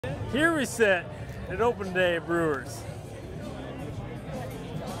Here we sit at open day at Brewers.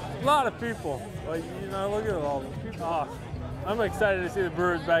 A lot of people, like, you know, look at all these people. Oh, I'm excited to see the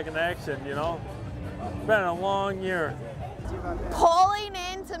Brewers back in action, you know. It's been a long year. Pulling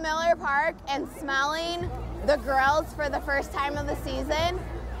into Miller Park and smelling the grills for the first time of the season,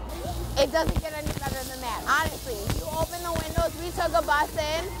 it doesn't get any better than that. Honestly, you open the windows, we took a bus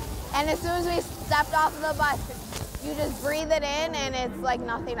in, and as soon as we stepped off of the bus, you just breathe it in and it's like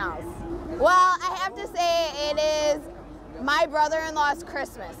nothing else. Well, I have to say it is my brother-in-law's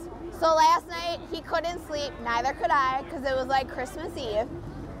Christmas. So last night he couldn't sleep, neither could I, because it was like Christmas Eve.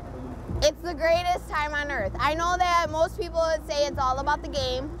 It's the greatest time on earth. I know that most people would say it's all about the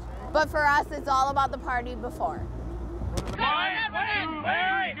game, but for us it's all about the party before.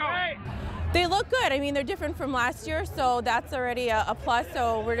 They look good. I mean, they're different from last year, so that's already a plus.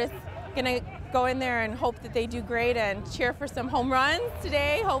 So we're just gonna go in there and hope that they do great and cheer for some home runs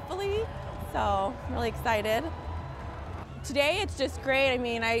today, hopefully. So I'm really excited. Today it's just great. I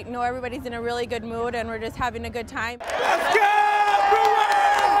mean, I know everybody's in a really good mood and we're just having a good time. Let's go! Brewers!